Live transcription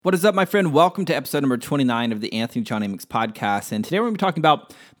What is up, my friend? Welcome to episode number 29 of the Anthony John Amix podcast. And today we're going to be talking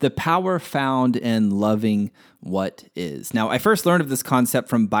about the power found in loving what is. Now, I first learned of this concept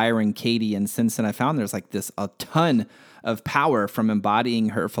from Bryon, and since then I found there's a ton of power from embodying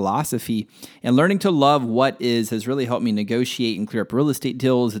her philosophy. And learning to love what is has really helped me negotiate and clear up real estate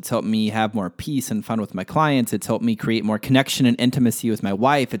deals. It's helped me have more peace and fun with my clients. It's helped me create more connection and intimacy with my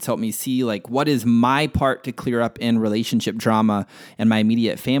wife. It's helped me see what is my part to clear up in relationship drama and my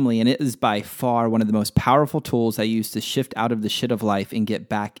immediate family. And it is by far one of the most powerful tools I use to shift out of the shit of life and get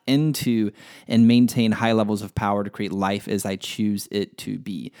back into and maintain high levels of power to create life as I choose it to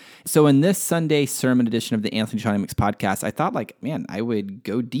be. So in this Sunday sermon edition of the Anthony John Amix podcast, I thought I would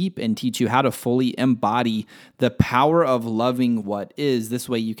go deep and teach you how to fully embody the power of loving what is. This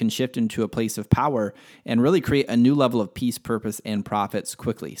way you can shift into a place of power and really create a new level of peace, purpose, and profits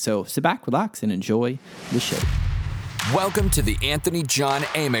quickly. So sit back, relax, and enjoy the show. Welcome to the Anthony John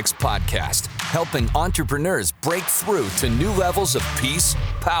Amix podcast, helping entrepreneurs break through to new levels of peace,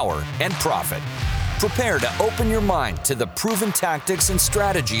 power, and profit. Prepare to open your mind to the proven tactics and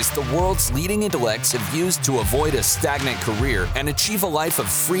strategies the world's leading intellects have used to avoid a stagnant career and achieve a life of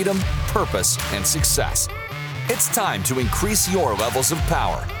freedom, purpose, and success. It's time to increase your levels of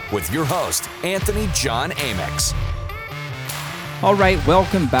power with your host, Anthony John Amix. All right,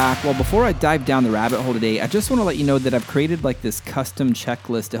 welcome back. Well, before I dive down the rabbit hole today, I just want to let you know that I've created this custom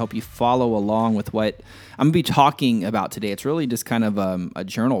checklist to help you follow along with what I'm going to be talking about today. It's really just kind of a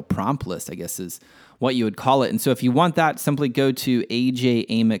journal prompt list, I guess is what you would call it. And so if you want that, simply go to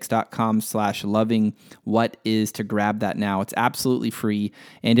ajamix.com/lovingwhatis to grab that now. It's absolutely free,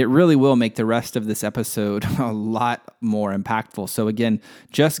 and it really will make the rest of this episode a lot more impactful. So again,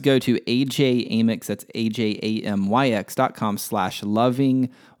 just go to ajamix, that's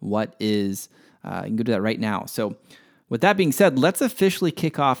ajamyx.com/lovingwhatis. You can go do that right now. So with that being said, let's officially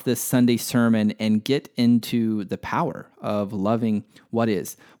kick off this Sunday sermon and get into the power of loving what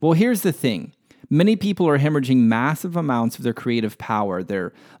is. Well, here's the thing. Many people are hemorrhaging massive amounts of their creative power,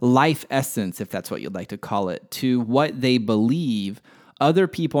 their life essence, if that's what you'd like to call it, to what they believe other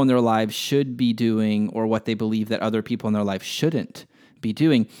people in their lives should be doing, or what they believe that other people in their life shouldn't be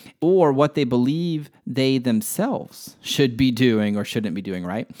doing, or what they believe they themselves should be doing or shouldn't be doing,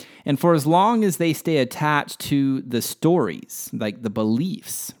 right? And for as long as they stay attached to the stories, like the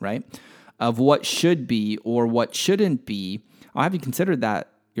beliefs, right, of what should be or what shouldn't be, I'll have you consider that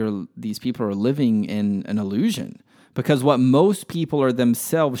these people are living in an illusion, because what most people are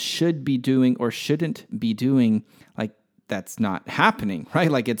themselves should be doing or shouldn't be doing, that's not happening,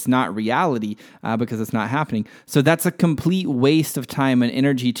 right? It's not reality because it's not happening. So that's a complete waste of time and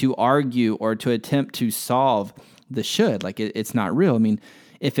energy to argue or to attempt to solve the should. It's not real. I mean,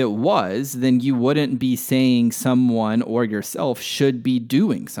 if it was, then you wouldn't be saying someone or yourself should be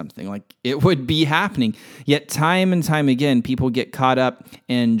doing something. It would be happening. Yet time and time again, people get caught up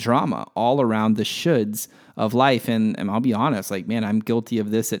in drama all around the shoulds of life. And I'll be honest, I'm guilty of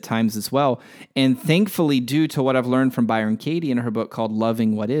this at times as well. And thankfully, due to what I've learned from Bryon in her book called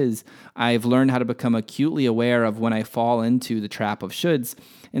Loving What Is, I've learned how to become acutely aware of when I fall into the trap of shoulds.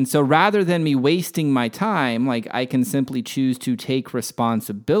 And so rather than me wasting my time, I can simply choose to take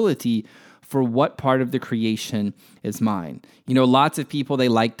responsibility for what part of the creation is mine. Lots of people, they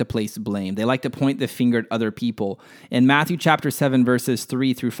like to place blame. They like to point the finger at other people. In Matthew chapter 7, verses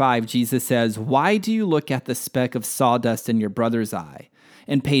 3-5, Jesus says, "Why do you look at the speck of sawdust in your brother's eye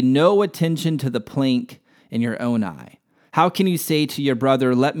and pay no attention to the plank in your own eye? How can you say to your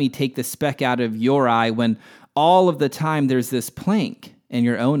brother, 'Let me take the speck out of your eye,' when all of the time there's this plank in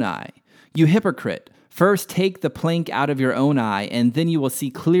your own eye? You hypocrite. First take the plank out of your own eye, and then you will see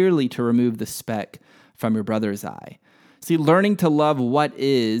clearly to remove the speck from your brother's eye." See, learning to love what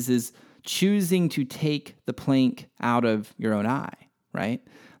is choosing to take the plank out of your own eye, right?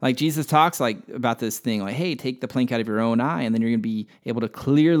 Jesus talks about this thing, hey, take the plank out of your own eye, and then you're going to be able to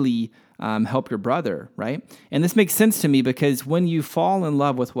clearly help your brother, right? And this makes sense to me because when you fall in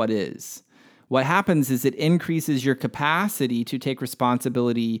love with what is, what happens is it increases your capacity to take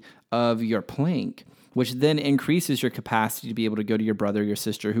responsibility of your plank, which then increases your capacity to be able to go to your brother, your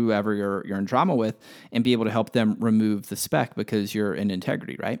sister, whoever you're in drama with, and be able to help them remove the speck because you're in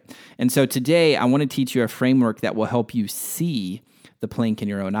integrity, right? And so today, I want to teach you a framework that will help you see the plank in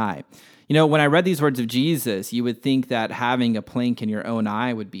your own eye. When I read these words of Jesus, you would think that having a plank in your own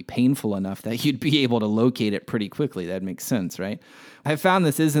eye would be painful enough that you'd be able to locate it pretty quickly. That makes sense, right? I found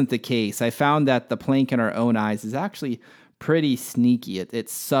this isn't the case. I found that the plank in our own eyes is actually pretty sneaky.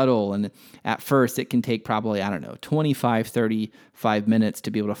 It's subtle, and at first it can take probably, 25, 35 minutes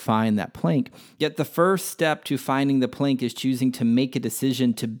to be able to find that plank. Yet the first step to finding the plank is choosing to make a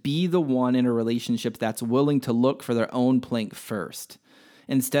decision to be the one in a relationship that's willing to look for their own plank first,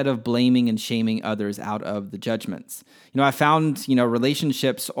 instead of blaming and shaming others out of the judgments. I found,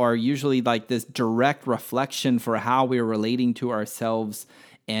 relationships are usually like this direct reflection for how we're relating to ourselves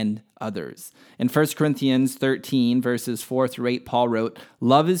and others. In 1 Corinthians 13, verses 4 through 8, Paul wrote,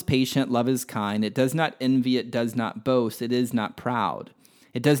 "Love is patient, love is kind. It does not envy, it does not boast, it is not proud.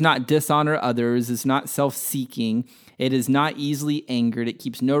 It does not dishonor others, is not self-seeking. It is not easily angered, it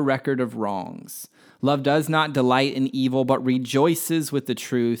keeps no record of wrongs. Love does not delight in evil, but rejoices with the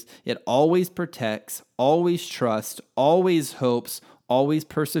truth. It always protects, always trusts, always hopes, always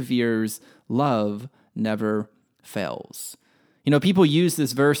perseveres. Love never fails." People use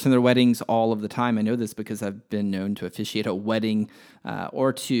this verse in their weddings all of the time. I know this because I've been known to officiate a wedding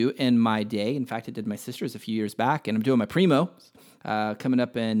or two in my day. In fact, I did my sister's a few years back, and I'm doing my primo coming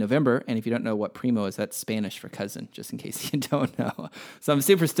up in November. And if you don't know what primo is, that's Spanish for cousin, just in case you don't know. So I'm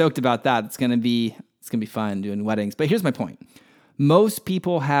super stoked about that. It's gonna be fun doing weddings. But here's my point. Most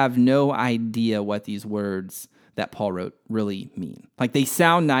people have no idea what these words that Paul wrote really mean. Like, they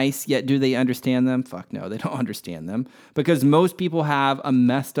sound nice, yet do they understand them? Fuck no, they don't understand them, because most people have a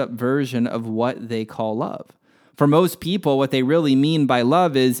messed up version of what they call love. For most people, what they really mean by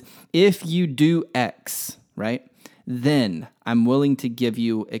love is, if you do X, right, then I'm willing to give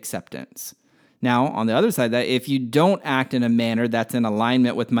you acceptance. Now, on the other side of that, if you don't act in a manner that's in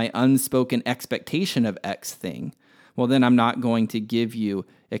alignment with my unspoken expectation of X thing, well, then I'm not going to give you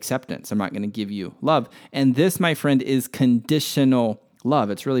acceptance. I'm not going to give you love. And this, my friend, is conditional love.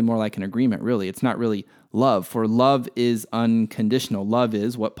 It's really more like an agreement, really. It's not really love, for love is unconditional. Love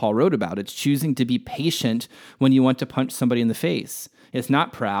is what Paul wrote about. It's choosing to be patient when you want to punch somebody in the face. It's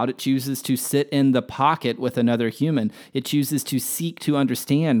not proud. It chooses to sit in the pocket with another human. It chooses to seek to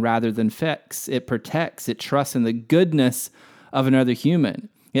understand rather than fix. It protects. It trusts in the goodness of another human.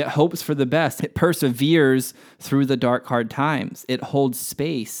 It hopes for the best. It perseveres through the dark, hard times. It holds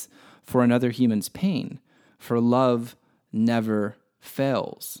space for another human's pain. For love never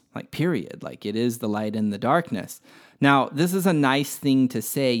fails, period. It is the light in the darkness. Now, this is a nice thing to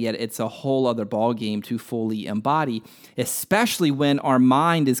say, yet it's a whole other ballgame to fully embody, especially when our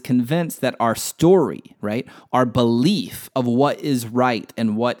mind is convinced that our story, right, our belief of what is right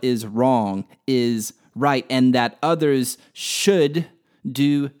and what is wrong is right, and that others should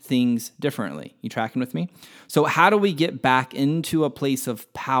do things differently. You tracking with me? So how do we get back into a place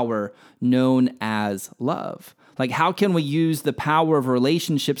of power known as love? How can we use the power of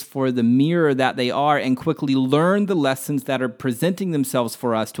relationships for the mirror that they are, and quickly learn the lessons that are presenting themselves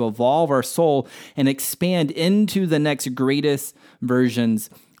for us to evolve our soul and expand into the next greatest versions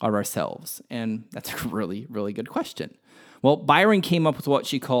of ourselves? And that's a really, really good question. Well, Bryon came up with what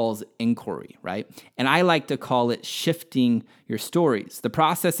she calls inquiry, right? And I like to call it shifting your stories. The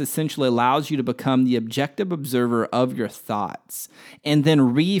process essentially allows you to become the objective observer of your thoughts and then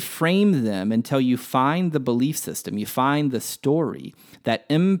reframe them until you find the belief system, you find the story that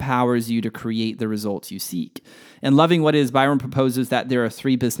empowers you to create the results you seek. And Loving What Is, Bryon proposes that there are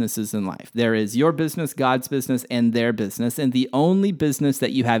three businesses in life. There is your business, God's business, and their business. And the only business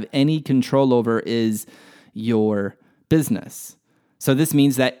that you have any control over is your business. So this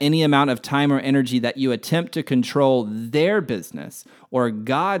means that any amount of time or energy that you attempt to control their business or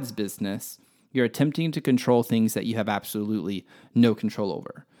God's business, you're attempting to control things that you have absolutely no control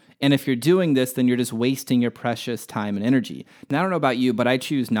over. And if you're doing this, then you're just wasting your precious time and energy. And I don't know about you, but I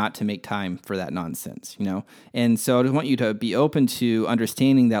choose not to make time for that nonsense, And so I just want you to be open to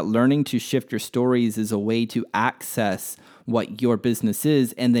understanding that learning to shift your stories is a way to access what your business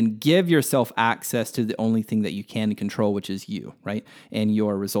is, and then give yourself access to the only thing that you can control, which is you, right? And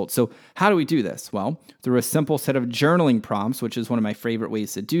your results. So how do we do this? Well, through a simple set of journaling prompts, which is one of my favorite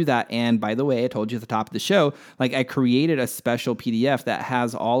ways to do that. And by the way, I told you at the top of the show, I created a special PDF that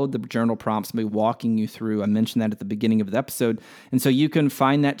has all of the journal prompts by walking you through. I mentioned that at the beginning of the episode. And so you can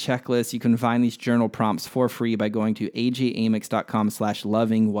find that checklist. You can find these journal prompts for free by going to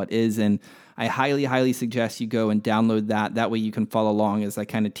ajamex.com/lovingwhatis. And I highly, highly suggest you go and download that. That way you can follow along as I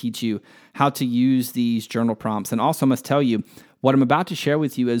kind of teach you how to use these journal prompts. And also I must tell you, what I'm about to share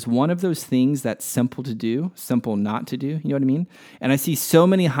with you is one of those things that's simple to do, simple not to do. You know what I mean? And I see so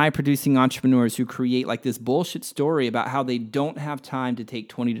many high-producing entrepreneurs who create this bullshit story about how they don't have time to take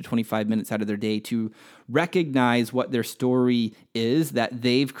 20 to 25 minutes out of their day to recognize what their story is that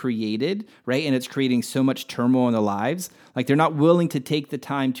they've created, right? And it's creating so much turmoil in their lives. They're not willing to take the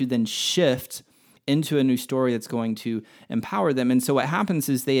time to then shift into a new story that's going to empower them. And so what happens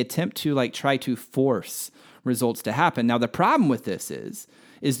is they attempt to like try to force results to happen. Now, the problem with this is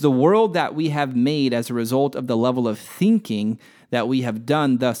the world that we have made as a result of the level of thinking that we have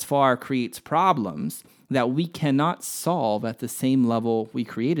done thus far creates problems that we cannot solve at the same level we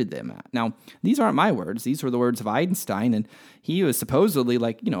created them at. Now, these aren't my words. These were the words of Einstein, and he was supposedly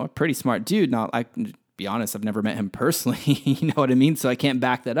like, a pretty smart dude. Now, be honest, I've never met him personally, you know what I mean? So I can't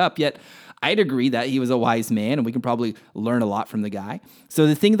back that up, yet I'd agree that he was a wise man, and we can probably learn a lot from the guy. So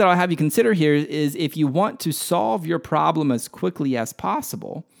the thing that I'll have you consider here is if you want to solve your problem as quickly as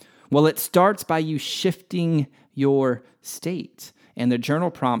possible, well, it starts by you shifting your state. And the journal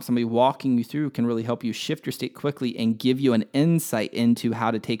prompts I'm going to be walking you through can really help you shift your state quickly and give you an insight into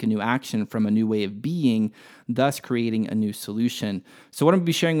how to take a new action from a new way of being, thus creating a new solution. So what I'm going to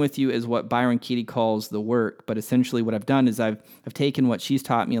be sharing with you is what Byron Katie calls the work. But essentially what I've done is I've taken what she's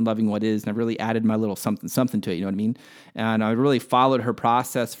taught me in Loving What Is, and I've really added my little something to it, you know what I mean? And I really followed her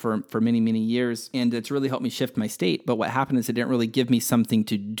process for many, many years, and it's really helped me shift my state. But what happened is it didn't really give me something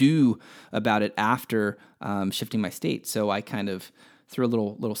to do about it after shifting my state. So I kind of threw a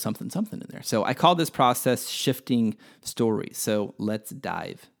little something in there. So I call this process shifting stories. So let's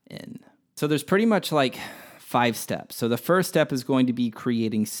dive in. So there's pretty much like 5 steps. So the first step is going to be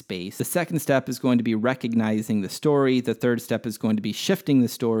creating space. The second step is going to be recognizing the story. The third step is going to be shifting the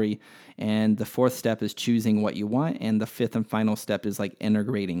story. And the fourth step is choosing what you want. And the fifth and final step is like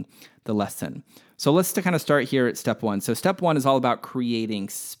integrating the lesson. So let's kind of start here at step 1. So step 1 is all about creating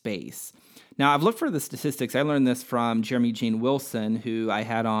space. Now, I've looked for the statistics. I learned this from Jeremy Gene Wilson, who I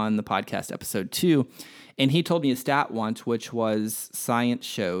had on the podcast episode 2, and he told me a stat once, which was science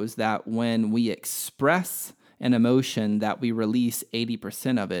shows that when we express an emotion that we release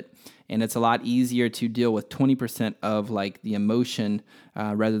 80% of it, and it's a lot easier to deal with 20% of like the emotion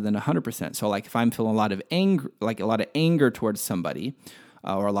rather than 100%. So like if I'm feeling a lot of anger towards somebody,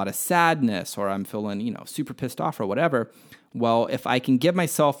 or a lot of sadness, or I'm feeling, super pissed off or whatever, well, if I can get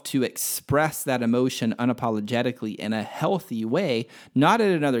myself to express that emotion unapologetically in a healthy way, not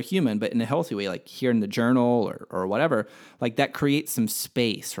at another human, but in a healthy way, like here in the journal or whatever, like that creates some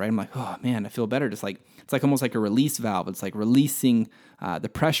space, right? I'm like, oh man, I feel better. Just like, it's like almost like a release valve. It's like releasing the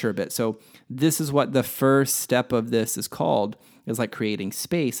pressure a bit. So this is what the first step of this is called, is like creating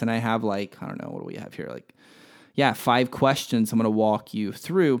space. And I have like, I don't know, what do we have here? 5 questions I'm going to walk you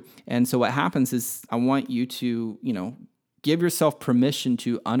through. And so what happens is I want you to, give yourself permission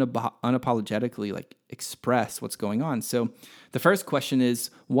to unapologetically like express what's going on. So the first question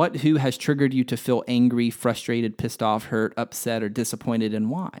is, who has triggered you to feel angry, frustrated, pissed off, hurt, upset, or disappointed, and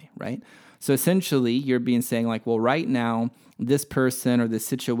why, right? So essentially you're saying like, well, right now, this person or this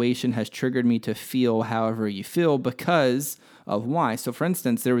situation has triggered me to feel however you feel because of why. So for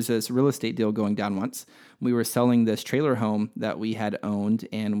instance, there was this real estate deal going down once. We were selling this trailer home that we had owned,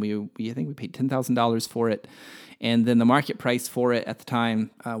 and I think we paid $10,000 for it. And then the market price for it at the time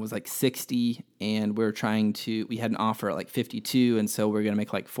was like 60, and we had an offer at like 52, and so we're going to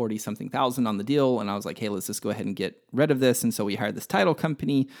make like 40 something thousand on the deal. And I was like, hey, let's just go ahead and get rid of this. And so we hired this title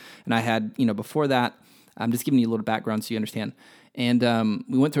company, and I had, before that, I'm just giving you a little background so you understand. And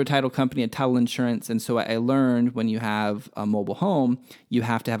we went through a title company and title insurance. And so I learned when you have a mobile home, you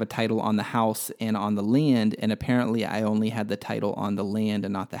have to have a title on the house and on the land. And apparently I only had the title on the land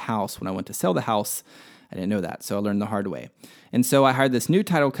and not the house. When I went to sell the house, I didn't know that. So I learned the hard way. And so I hired this new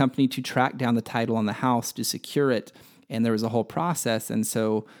title company to track down the title on the house to secure it. And there was a whole process. And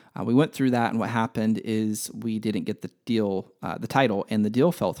so we went through that. And what happened is we didn't get the deal, the title, and the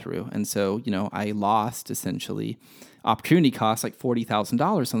deal fell through. And so, I lost essentially opportunity costs like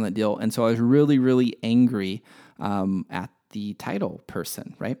 $40,000 on that deal. And so I was really, really angry at the title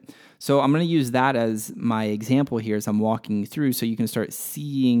person, right? So I'm going to use that as my example here as I'm walking you through so you can start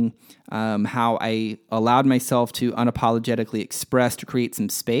seeing how I allowed myself to unapologetically express to create some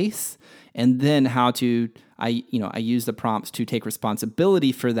space, and then how I use the prompts to take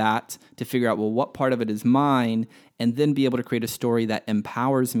responsibility for that, to figure out, well, what part of it is mine, and then be able to create a story that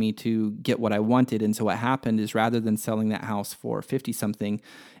empowers me to get what I wanted. And so what happened is rather than selling that house for 50-something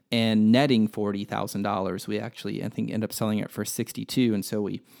and netting $40,000, we actually, I think, ended up selling it for 62. And so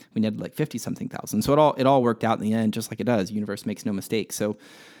we netted like 50-something thousand. So it all worked out in the end, just like it does. The universe makes no mistakes. So,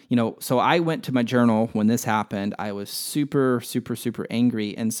 so I went to my journal when this happened. I was super, super, super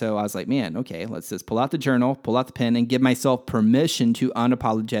angry. And so I was like, man, okay, let's just pull out the journal, pull out the pen, and give myself permission to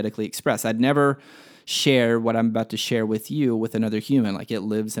unapologetically express. I'd never share what I'm about to share with you with another human. Like, it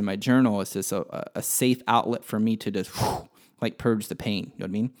lives in my journal. It's just a safe outlet for me to just like purge the pain. You know what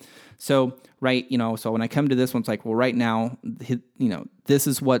I mean? So, right, so when I come to this one, it's like, well, right now, this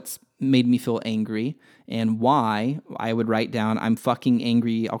is what's made me feel angry and why, I would write down, I'm fucking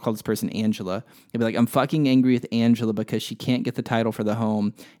angry. I'll call this person Angela. I'd be like, I'm fucking angry with Angela because she can't get the title for the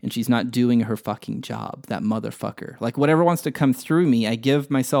home and she's not doing her fucking job, that motherfucker. Like whatever wants to come through me, I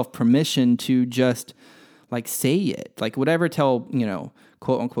give myself permission to just like say it. Like whatever tell,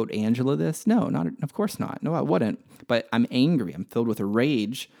 quote unquote Angela this? No, not, of course not. No, I wouldn't. But I'm angry. I'm filled with a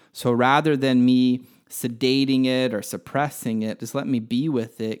rage. So rather than me sedating it or suppressing it, just let me be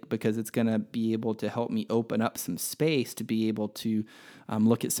with it because it's going to be able to help me open up some space to be able to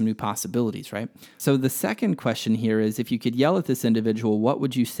look at some new possibilities, right? So the second question here is, if you could yell at this individual, what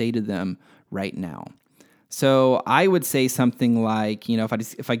would you say to them right now? So I would say something like,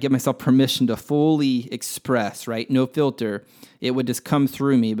 if I give myself permission to fully express, right, no filter, it would just come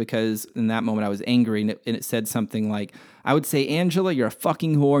through me because in that moment I was angry and it said something like, I would say, Angela, you're a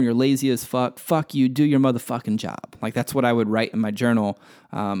fucking whore and you're lazy as fuck. Fuck you, do your motherfucking job. Like that's what I would write in my journal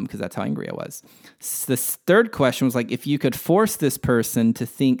because that's how angry I was. The third question was like, if you could force this person to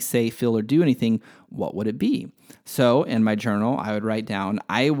think, say, feel, or do anything, what would it be? So in my journal, I would write down,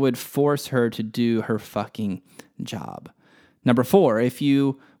 I would force her to do her fucking job. Number 4, if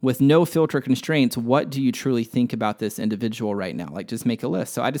you, with no filter constraints, what do you truly think about this individual right now? Like just make a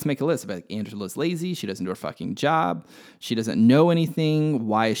list. So I just make a list of like, Angela's lazy. She doesn't do her fucking job. She doesn't know anything.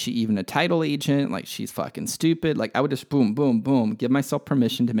 Why is she even a title agent? Like she's fucking stupid. Like I would just boom, boom, boom, give myself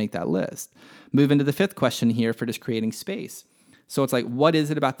permission to make that list. Move into the 5th question here for just creating space. So it's like, what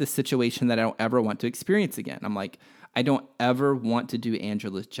is it about this situation that I don't ever want to experience again? I'm like, I don't ever want to do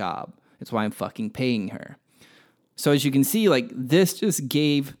Angela's job. It's why I'm fucking paying her. So as you can see, like this just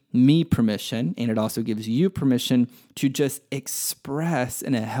gave me permission, and it also gives you permission to just express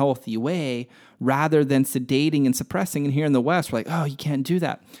in a healthy way rather than sedating and suppressing. And here in the West, we're like, oh, you can't do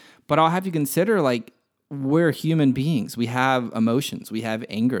that. But I'll have you consider like we're human beings. We have emotions. We have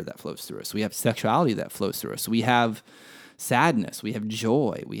anger that flows through us. We have sexuality that flows through us. We have sadness, we have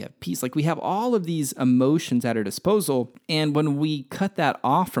joy, we have peace. Like we have all of these emotions at our disposal. And when we cut that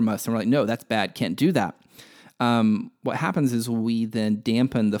off from us and we're like, no, that's bad, can't do that. What happens is we then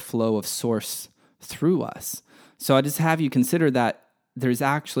dampen the flow of source through us. So I just have you consider that there's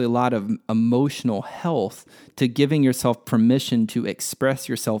actually a lot of emotional health to giving yourself permission to express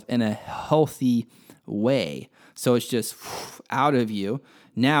yourself in a healthy way. So it's just out of you.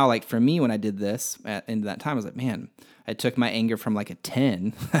 Now, like for me, when I did this in that time, I was like, man, I took my anger from like a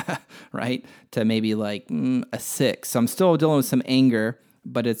 10, right, to maybe like a 6. So I'm still dealing with some anger,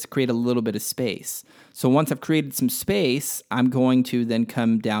 but it's created a little bit of space. So once I've created some space, I'm going to then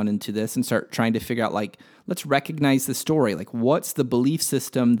come down into this and start trying to figure out like, let's recognize the story. Like what's the belief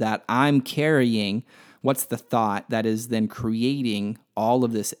system that I'm carrying? What's the thought that is then creating all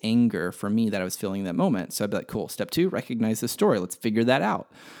of this anger for me that I was feeling in that moment? So I'd be like, cool. Step 2, recognize the story. Let's figure that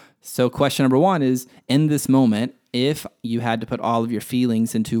out. So question number 1 is, in this moment, if you had to put all of your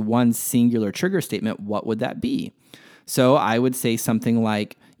feelings into one singular trigger statement, what would that be? So I would say something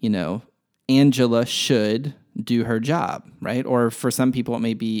like, Angela should do her job, right? Or for some people, it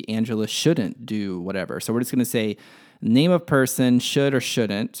may be Angela shouldn't do whatever. So we're just going to say name of person, should or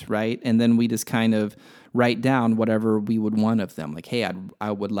shouldn't, right? And then we just kind of write down whatever we would want of them. Like, hey,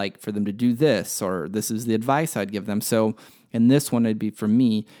 I would like for them to do this, or this is the advice I'd give them. So in this one, it'd be for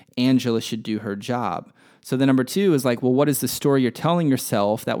me, Angela should do her job. So the number 2 is like, well, what is the story you're telling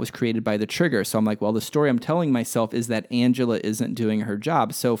yourself that was created by the trigger? So I'm like, well, the story I'm telling myself is that Angela isn't doing her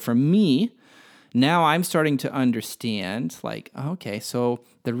job. So for me, now I'm starting to understand, like, okay, so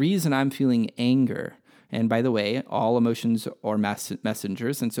the reason I'm feeling anger, and by the way, all emotions are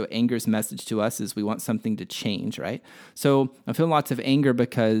messengers, and so anger's message to us is we want something to change, right? So I'm feeling lots of anger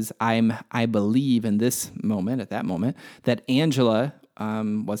because I believe in this moment, at that moment, that Angela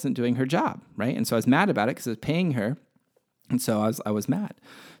wasn't doing her job, right? And so I was mad about it because I was paying her. And so I was mad.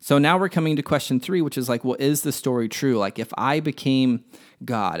 So now we're coming to question 3, which is like, well, is the story true? Like if I became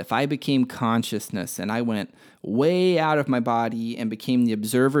God, if I became consciousness and I went way out of my body and became the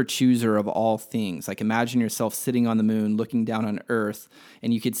observer chooser of all things, like imagine yourself sitting on the moon, looking down on Earth,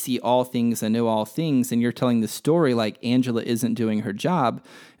 and you could see all things and know all things, and you're telling the story like Angela isn't doing her job.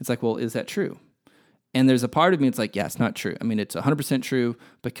 It's like, well, is that true? And there's a part of me, it's like, yeah, it's not true. I mean, it's 100% true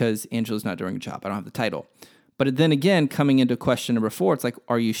because Angela's not doing her job. I don't have the title. But then again, coming into question number 4, it's like,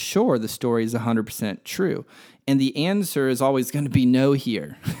 are you sure the story is 100% true? And the answer is always going to be no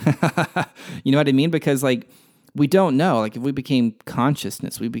here. You know what I mean? Because like, we don't know. Like if we became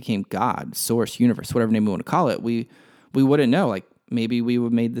consciousness, we became God, source, universe, whatever name we want to call it, we wouldn't know. Like maybe we would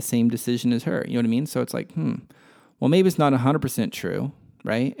have made the same decision as her. You know what I mean? So it's like, well, maybe it's not 100% true,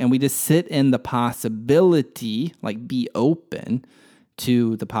 right? And we just sit in the possibility, like be open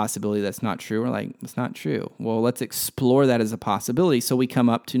to the possibility that's not true. We're like, it's not true. Well, let's explore that as a possibility. So we come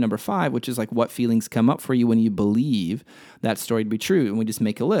up to number 5, which is like, what feelings come up for you when you believe that story to be true? And we just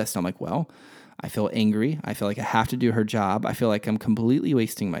make a list. I'm like, well, I feel angry. I feel like I have to do her job. I feel like I'm completely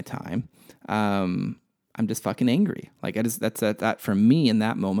wasting my time. I'm just fucking angry. Like that for me in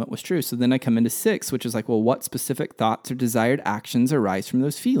that moment was true. So then I come into 6, which is like, well, what specific thoughts or desired actions arise from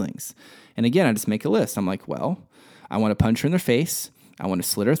those feelings? And again, I just make a list. I'm like, well, I want to punch her in the face. I want to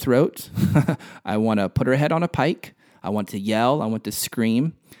slit her throat. I want to put her head on a pike. I want to yell. I want to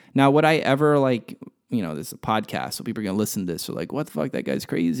scream. Now, would I ever this is a podcast, so people are going to listen to this. So like, what the fuck? That guy's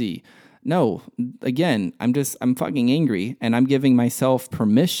crazy. No, again, I'm fucking angry, and I'm giving myself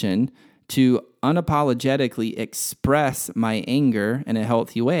permission to unapologetically express my anger in a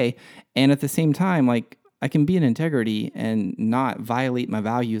healthy way. And at the same time, like, I can be in integrity and not violate my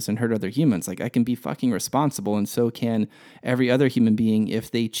values and hurt other humans. Like, I can be fucking responsible, and so can every other human being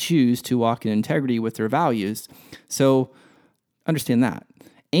if they choose to walk in integrity with their values. So understand that.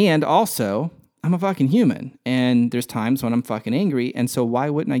 And also, I'm a fucking human, and there's times when I'm fucking angry, and so why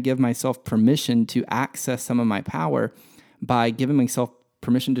wouldn't I give myself permission to access some of my power by giving myself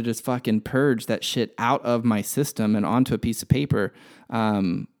permission to just fucking purge that shit out of my system and onto a piece of paper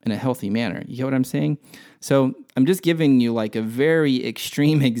in a healthy manner? You get what I'm saying? So I'm just giving you like a very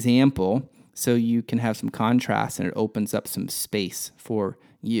extreme example so you can have some contrast and it opens up some space for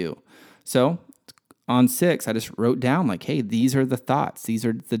you. So on 6, I just wrote down like, hey, these are the thoughts. These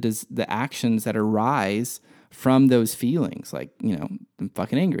are the actions that arise from those feelings. Like, I'm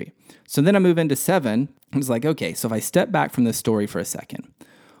fucking angry. So then I move into 7. I was like, okay, so if I step back from this story for a second,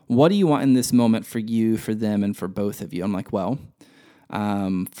 what do you want in this moment for you, for them, and for both of you? I'm like, well,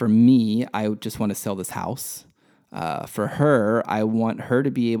 for me, I just want to sell this house. For her, I want her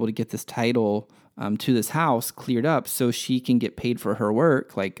to be able to get this title to this house cleared up so she can get paid for her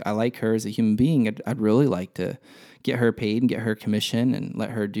work. Like, I like her as a human being. I'd really like to get her paid and get her commission and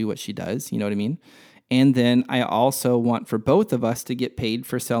let her do what she does. You know what I mean? And then I also want for both of us to get paid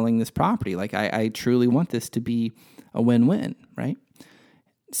for selling this property. Like, I truly want this to be a win-win, right?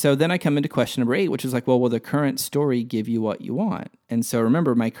 So then I come into question number 8, which is like, well, will the current story give you what you want? And so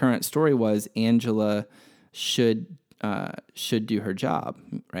remember, my current story was Angela should do her job,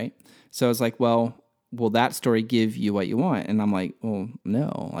 right? So I was like, well, will that story give you what you want? And I'm like, well,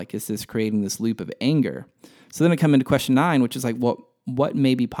 no. Like, is this creating this loop of anger? So then I come into question 9, which is like, well, what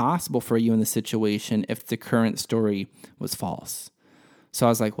may be possible for you in the situation if the current story was false? So I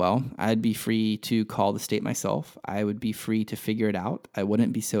was like, well, I'd be free to call the state myself. I would be free to figure it out. I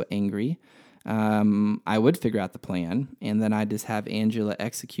wouldn't be so angry. I would figure out the plan, and then I'd just have Angela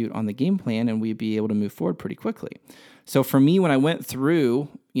execute on the game plan, and we'd be able to move forward pretty quickly. So for me, when I went through,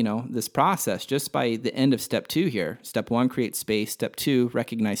 this process, just by the end of step 2 here, step 1, create space. Step 2,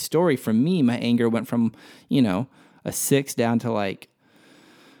 recognize story. For me, my anger went from, a 6 down to like,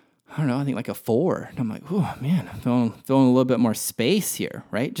 I don't know, I think like a 4. And I'm like, oh man, I'm feeling a little bit more space here,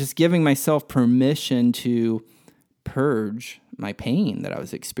 right? Just giving myself permission to purge my pain that I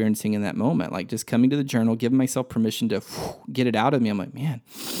was experiencing in that moment. Like, just coming to the journal, giving myself permission to get it out of me. I'm like, man,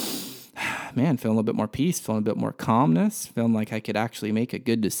 feeling a little bit more peace, feeling a bit more calmness, feeling like I could actually make a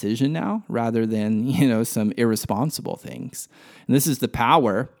good decision now rather than, some irresponsible things. And this is the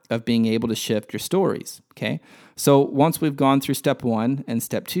power of being able to shift your stories, okay? So once we've gone through step 1 and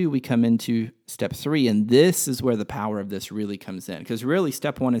step 2, we come into step 3, and this is where the power of this really comes in. Because really,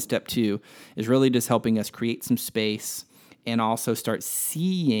 step 1 and step 2 is really just helping us create some space and also start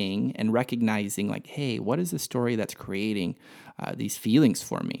seeing and recognizing like, hey, what is the story that's creating these feelings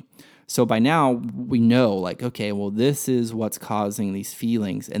for me? So by now, we know, like, okay, well, this is what's causing these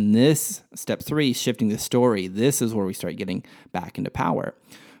feelings. And this, step 3, shifting the story, this is where we start getting back into power.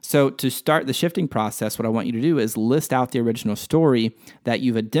 So to start the shifting process, what I want you to do is list out the original story that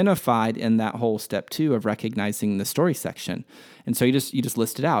you've identified in that whole step 2 of recognizing the story section. And so you just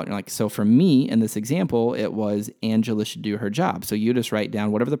list it out. You're like, so for me, in this example, it was Angela should do her job. So you just write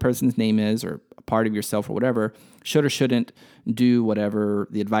down whatever the person's name is or a part of yourself or whatever, should or shouldn't do whatever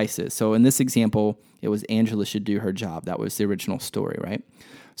the advice is. So in this example, it was Angela should do her job. That was the original story, right?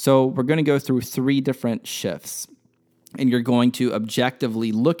 So we're going to go through 3 different shifts. And you're going to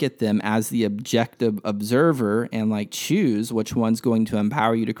objectively look at them as the objective observer and like choose which one's going to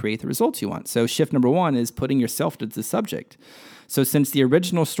empower you to create the results you want. So shift number 1 is putting yourself as the subject. So since the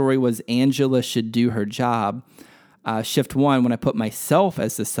original story was Angela should do her job, shift 1, when I put myself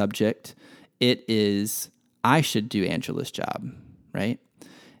as the subject, it is I should do Angela's job, right?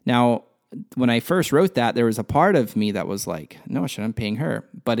 Now, when I first wrote that, there was a part of me that was like, no, I shouldn't be paying her.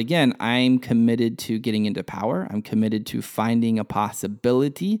 But again, I'm committed to getting into power. I'm committed to finding a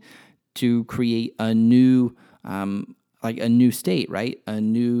possibility to create a new, like a new state, right? A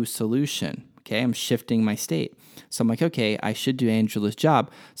new solution. Okay, I'm shifting my state. So I'm like, okay, I should do Angela's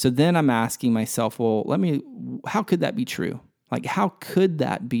job. So then I'm asking myself, well, how could that be true? Like, how could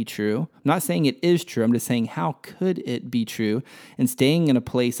that be true? I'm not saying it is true. I'm just saying, how could it be true? And staying in a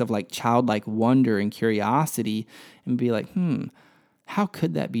place of like childlike wonder and curiosity and be like, how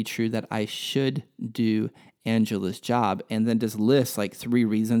could that be true that I should do Angela's job? And then just list like 3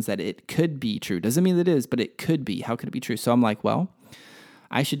 reasons that it could be true. Doesn't mean that it is, but it could be. How could it be true? So I'm like, well,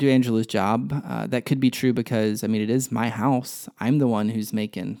 I should do Angela's job. That could be true because, it is my house. I'm the one who's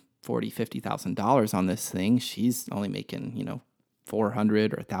making $40,000, $50,000 on this thing. She's only making,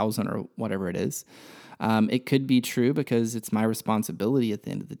 $400 or $1,000 or whatever it is. It could be true because it's my responsibility at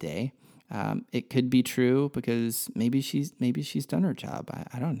the end of the day. It could be true because maybe she's done her job.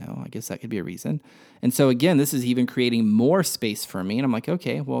 I don't know. I guess that could be a reason. And so again, this is even creating more space for me. And I'm like,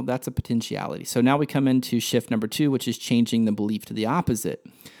 okay, well, that's a potentiality. So now we come into shift number 2, which is changing the belief to the opposite.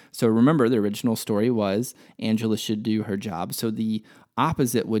 So remember, the original story was Angela should do her job. So the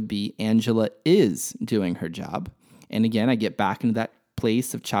opposite would be Angela is doing her job. And again, I get back into that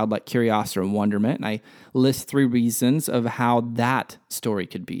place of childlike curiosity and wonderment, and I list 3 reasons of how that story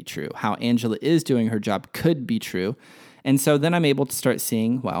could be true, how Angela is doing her job could be true. And so then I'm able to start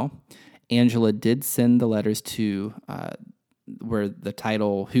seeing, well, Angela did send the letters to where the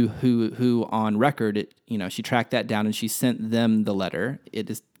title who on record, she tracked that down and she sent them the letter. It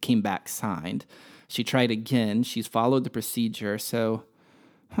just came back signed. She tried again. She's followed the procedure. So,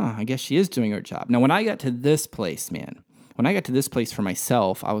 I guess she is doing her job. Now, when I got to this place, for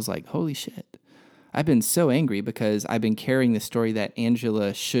myself, I was like, holy shit. I've been so angry because I've been carrying the story that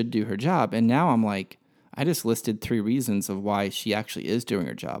Angela should do her job. And now I'm like, I just listed 3 reasons of why she actually is doing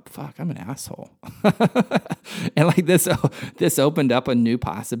her job. Fuck, I'm an asshole. And like this opened up a new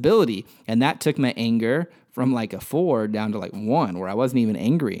possibility. And that took my anger from like a 4 down to like 1, where I wasn't even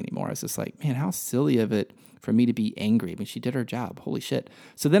angry anymore. I was just like, man, how silly of it for me to be angry. She did her job. Holy shit.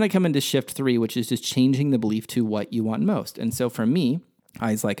 So then I come into shift 3, which is just changing the belief to what you want most. And so for me,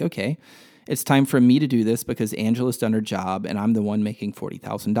 I was like, okay, it's time for me to do this because Angela's done her job and I'm the one making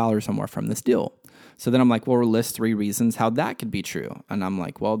 $40,000 or more from this deal. So then I'm like, well, we'll list 3 reasons how that could be true. And I'm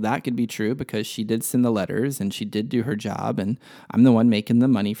like, well, that could be true because she did send the letters and she did do her job and I'm the one making the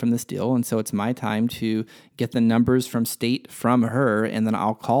money from this deal. And so it's my time to get the numbers from state from her, and then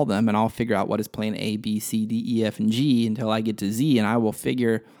I'll call them and I'll figure out what is plan A, B, C, D, E, F, and G until I get to Z, and I'll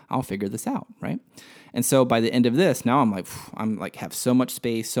figure this out, right? And so by the end of this, now I'm like have so much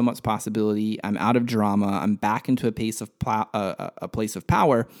space, so much possibility. I'm out of drama. I'm back into a place of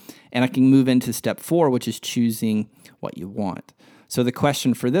power, and I can move into step 4, which is choosing what you want. So the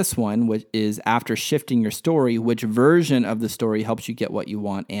question for this one, which is after shifting your story, which version of the story helps you get what you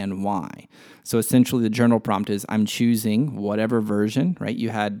want and why? So essentially the journal prompt is I'm choosing whatever version, right? You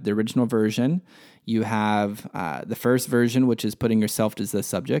had the original version. You have the first version, which is putting yourself as the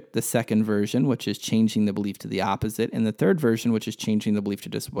subject. The second version, which is changing the belief to the opposite. And the third version, which is changing the belief to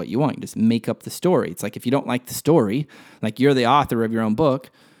just what you want. You just make up the story. It's like if you don't like the story, like you're the author of your own book,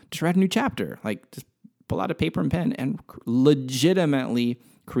 just write a new chapter. Like just pull out a paper and pen and legitimately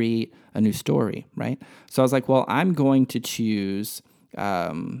create a new story, right? So I was like, well, I'm going to choose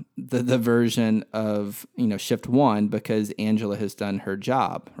the version of, shift 1 because Angela has done her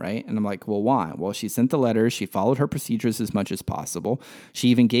job, right? And I'm like, well, why? Well, she sent the letters. She followed her procedures as much as possible. She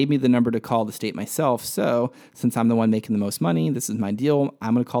even gave me the number to call the state myself. So since I'm the one making the most money, this is my deal.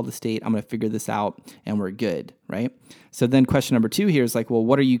 I'm going to call the state. I'm going to figure this out and we're good, right? So then question number 2 here is like, well,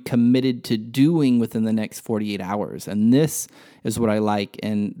 what are you committed to doing within the next 48 hours? And this is what I like.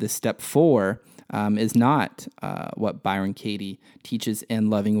 And the step 4 is not what Byron Katie teaches in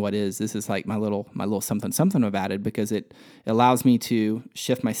Loving What Is. This is like my little something I've added because it allows me to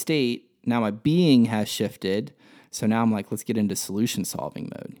shift my state. Now my being has shifted. So now I'm like, let's get into solution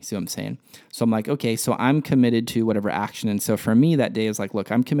solving mode. You see what I'm saying? So I'm like, okay, so I'm committed to whatever action. And so for me that day is like,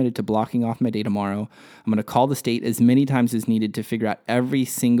 look, I'm committed to blocking off my day tomorrow. I'm going to call the state as many times as needed to figure out every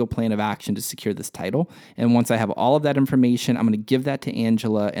single plan of action to secure this title. And once I have all of that information, I'm going to give that to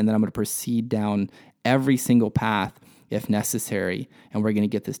Angela, and then I'm going to proceed down every single path if necessary, and we're going to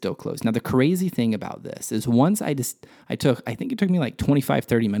get this deal closed. Now, the crazy thing about this is once I think it took me like 25,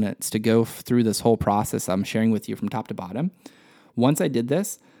 30 minutes to go through this whole process I'm sharing with you from top to bottom. Once I did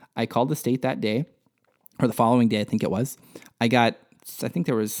this, I called the state that day, or the following day, I think it was. I got I think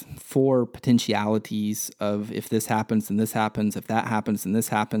there was 4 potentialities of if this happens, then this happens, if that happens, then this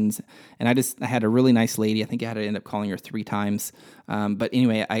happens. And I had a really nice lady. I think I had to end up calling her 3 times. But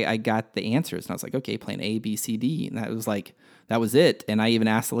anyway, I got the answers and I was like, okay, plan A, B, C, D. And that was it. And I even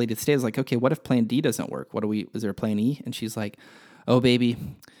asked the lady today, I was like, okay, what if plan D doesn't work? Is there a plan E? And she's like, oh baby,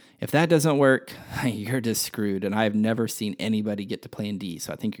 if that doesn't work, you're just screwed. And I've never seen anybody get to plan D,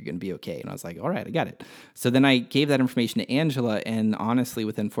 so I think you're going to be okay. And I was like, all right, I got it. So then I gave that information to Angela, and honestly,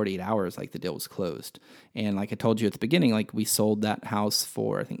 within 48 hours, like the deal was closed. And like I told you at the beginning, like we sold that house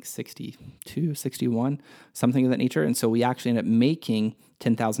for, I think, 62, 61, something of that nature. And so we actually ended up making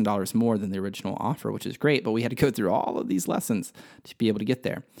 $10,000 more than the original offer, which is great. But we had to go through all of these lessons to be able to get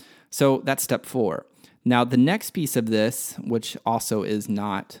there. So that's step 4. Now, the next piece of this, which also is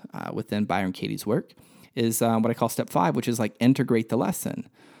not within Byron Katie's work, is what I call step 5, which is like integrate the lesson.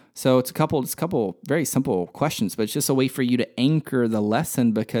 So it's a couple very simple questions, but it's just a way for you to anchor the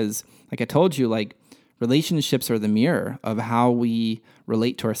lesson because, like I told you, like relationships are the mirror of how we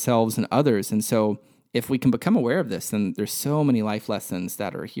relate to ourselves and others. And so if we can become aware of this, then there's so many life lessons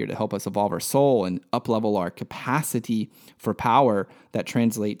that are here to help us evolve our soul and up-level our capacity for power that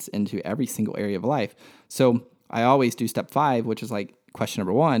translates into every single area of life. So I always do step 5, which is like question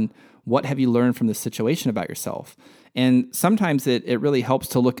number 1, what have you learned from this situation about yourself? And sometimes it really helps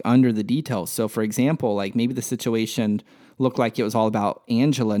to look under the details. So for example, like maybe the situation looked like it was all about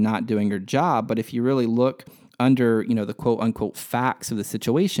Angela not doing her job, but if you really look under, the quote unquote facts of the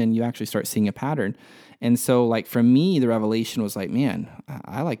situation, you actually start seeing a pattern. And so like for me, the revelation was like, man,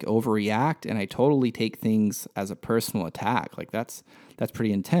 I like overreact and I totally take things as a personal attack. Like that's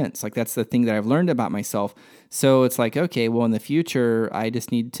pretty intense. Like that's the thing that I've learned about myself. So it's like, okay, well in the future, I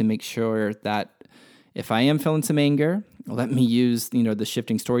just need to make sure that if I am feeling some anger, let me use, the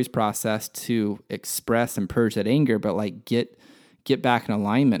shifting stories process to express and purge that anger, but like get back in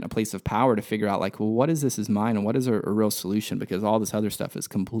alignment, a place of power to figure out like, well, what is this is mine and what is a real solution? Because all this other stuff is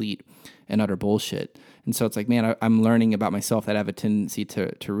complete and utter bullshit. And so it's like, man, I'm learning about myself that I have a tendency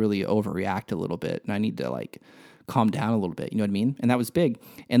to really overreact a little bit. And I need to like calm down a little bit. You know what I mean? And that was big.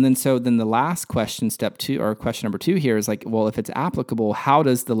 And then the last question, step 2 or question number 2 here is like, well, if it's applicable, how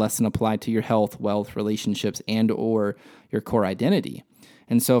does the lesson apply to your health, wealth, relationships, and or your core identity?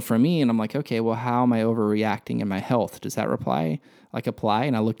 And so for me, and I'm like, okay, well, how am I overreacting in my health? Does that apply?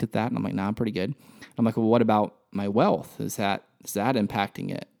 And I looked at that and I'm like, nah, I'm pretty good. I'm like, well, what about my wealth? Is that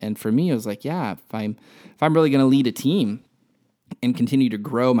impacting it? And for me, it was like, yeah, if I'm really going to lead a team and continue to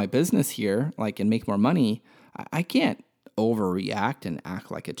grow my business here, like, and make more money, I can't overreact and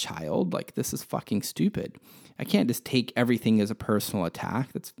act like a child. Like, this is fucking stupid. I can't just take everything as a personal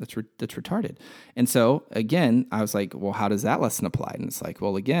attack. That's retarded. And so again, I was like, well, how does that lesson apply? And it's like,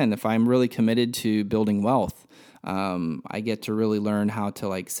 well, again, if I'm really committed to building wealth, I get to really learn how to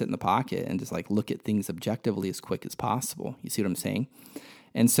like sit in the pocket and just like look at things objectively as quick as possible. You see what I'm saying?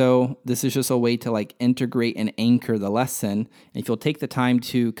 And so this is just a way to like integrate and anchor the lesson. And if you'll take the time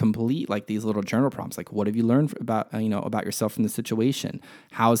to complete like these little journal prompts, like what have you learned about yourself from the situation?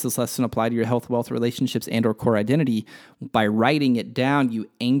 How does this lesson apply to your health, wealth, relationships, and or core identity? By writing it down, you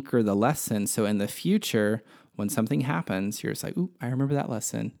anchor the lesson. So in the future, when something happens, you're just like, ooh, I remember that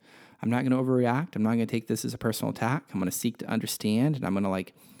lesson. I'm not going to overreact. I'm not going to take this as a personal attack. I'm going to seek to understand, and I'm going to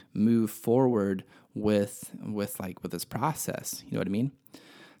like move forward with this process. You know what I mean?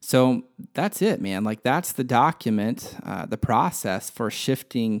 So that's it, man. Like that's the document, the process for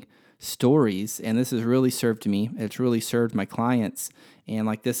shifting stories. And this has really served me. It's really served my clients. And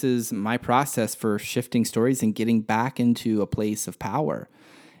like, this is my process for shifting stories and getting back into a place of power.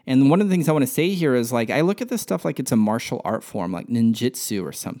 And one of the things I want to say here is like, I look at this stuff like it's a martial art form, like ninjutsu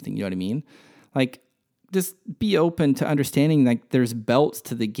or something. You know what I mean? Like, just be open to understanding like there's belts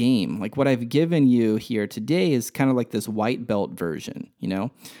to the game. Like what I've given you here today is kind of like this white belt version,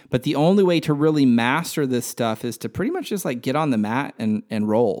 but the only way to really master this stuff is to pretty much just like get on the mat and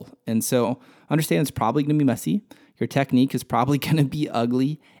roll. And so understand it's probably going to be messy. Your technique is probably going to be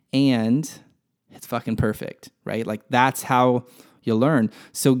ugly and it's fucking perfect, right? Like that's how you learn.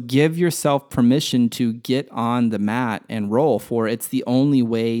 So give yourself permission to get on the mat and roll, for it's the only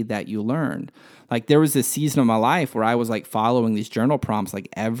way that you learn. Like there was this season of my life where I was like following these journal prompts like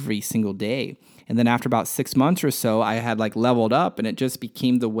every single day. And then after about 6 months or so, I had like leveled up and it just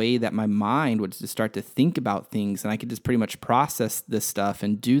became the way that my mind would just start to think about things. And I could just pretty much process this stuff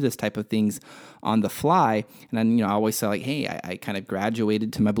and do this type of things on the fly. And then, I always say like, hey, I kind of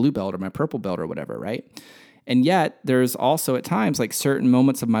graduated to my blue belt or my purple belt or whatever, right? And yet there's also at times like certain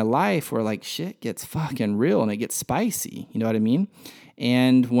moments of my life where like shit gets fucking real and it gets spicy. You know what I mean?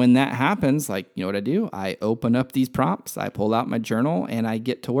 And when that happens, like, you know what I do? I open up these prompts, I pull out my journal, and I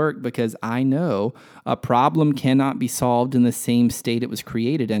get to work because I know a problem cannot be solved in the same state it was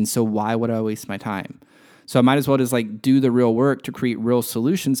created in. So why would I waste my time? So I might as well just like do the real work to create real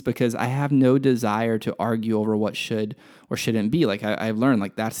solutions because I have no desire to argue over what should or shouldn't be. Like I've learned,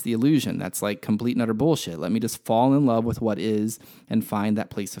 like that's the illusion. That's like complete and utter bullshit. Let me just fall in love with what is and find that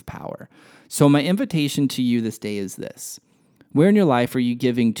place of power. So my invitation to you this day is this. Where in your life are you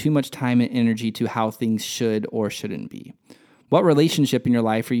giving too much time and energy to how things should or shouldn't be? What relationship in your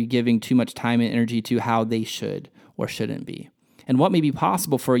life are you giving too much time and energy to how they should or shouldn't be? And what may be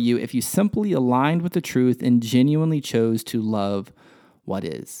possible for you if you simply aligned with the truth and genuinely chose to love what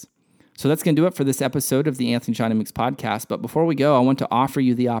is? So that's going to do it for this episode of the Anthony John Amyx podcast. But before we go, I want to offer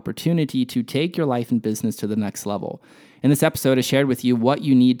you the opportunity to take your life and business to the next level. In this episode, I shared with you what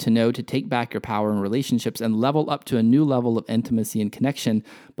you need to know to take back your power in relationships and level up to a new level of intimacy and connection.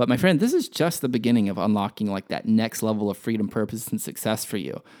 But my friend, this is just the beginning of unlocking like that next level of freedom, purpose, and success for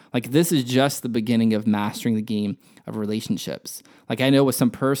you. Like this is just the beginning of mastering the game of relationships. Like I know with some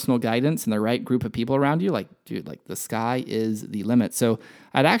personal guidance and the right group of people around you, like dude, like the sky is the limit. So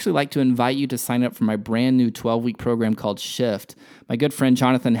I'd actually like to invite you to sign up for my brand new 12-week program called Shift. My good friend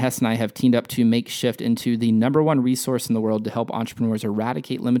Jonathan Hess and I have teamed up to make Shift into the #1 resource in the world to help entrepreneurs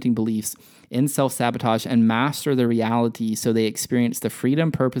eradicate limiting beliefs in self-sabotage and master the reality so they experience the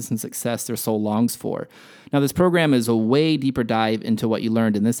freedom, purpose, and success their soul longs for. Now, this program is a way deeper dive into what you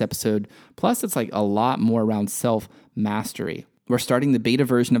learned in this episode, plus it's like a lot more around self-mastery. We're starting the beta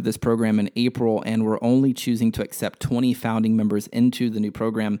version of this program in April, and we're only choosing to accept 20 founding members into the new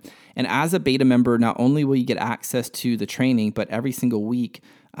program. And as a beta member, not only will you get access to the training, but every single week,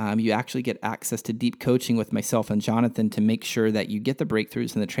 you actually get access to deep coaching with myself and Jonathan to make sure that you get the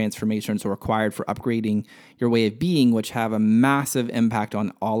breakthroughs and the transformations required for upgrading your way of being, which have a massive impact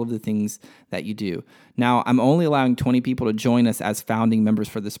on all of the things that you do. Now, I'm only allowing 20 people to join us as founding members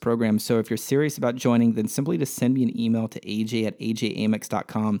for this program. So if you're serious about joining, then simply just send me an email to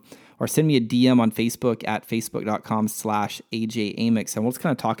aj@ajamyx.com or send me a DM on Facebook at facebook.com/ajamyx. And we'll just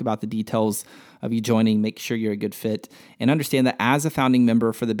kind of talk about the details of you joining, make sure you're a good fit, and understand that as a founding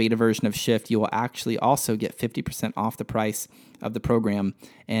member for the beta version of Shift, you will actually also get 50% off the price of the program.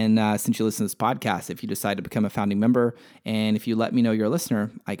 And since you listen to this podcast, if you decide to become a founding member, and if you let me know you're a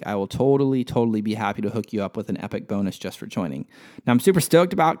listener, I will totally be happy to hook you up with an epic bonus just for joining. Now, I'm super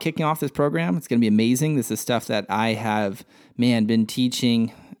stoked about kicking off this program. It's going to be amazing. This is stuff that I have, been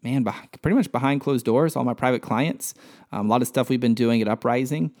teaching, pretty much behind closed doors, all my private clients. A lot of stuff we've been doing at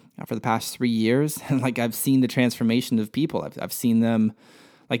Uprising for the past 3 years. And like I've seen the transformation of people. I've seen them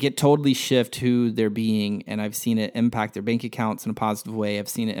like it totally shift who they're being. And I've seen it impact their bank accounts in a positive way. I've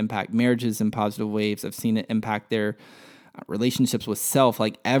seen it impact marriages in positive ways. I've seen it impact their relationships with self.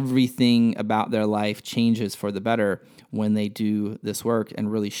 Like everything about their life changes for the better when they do this work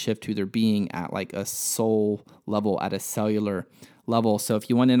and really shift who they're being at like a soul level, at a cellular level. So if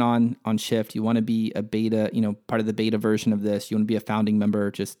you want in on Shift, you want to be a beta, part of the beta version of this, you want to be a founding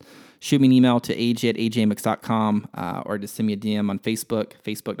member, just shoot me an email to aj@ajamyx.com or just send me a DM on Facebook,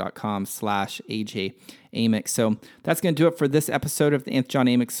 facebook.com/ajamyx. So that's going to do it for this episode of the Anthony John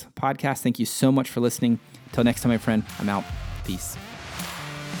Amyx podcast. Thank you so much for listening. Until next time, my friend, I'm out. Peace.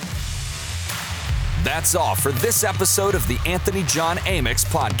 That's all for this episode of the Anthony John Amyx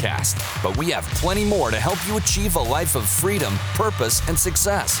podcast. But we have plenty more to help you achieve a life of freedom, purpose, and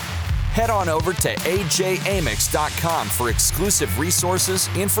success. Head on over to ajamyx.com for exclusive resources,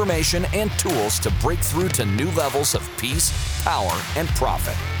 information, and tools to break through to new levels of peace, power, and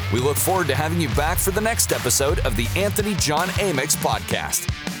profit. We look forward to having you back for the next episode of the Anthony John Amyx podcast.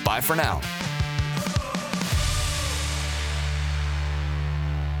 Bye for now.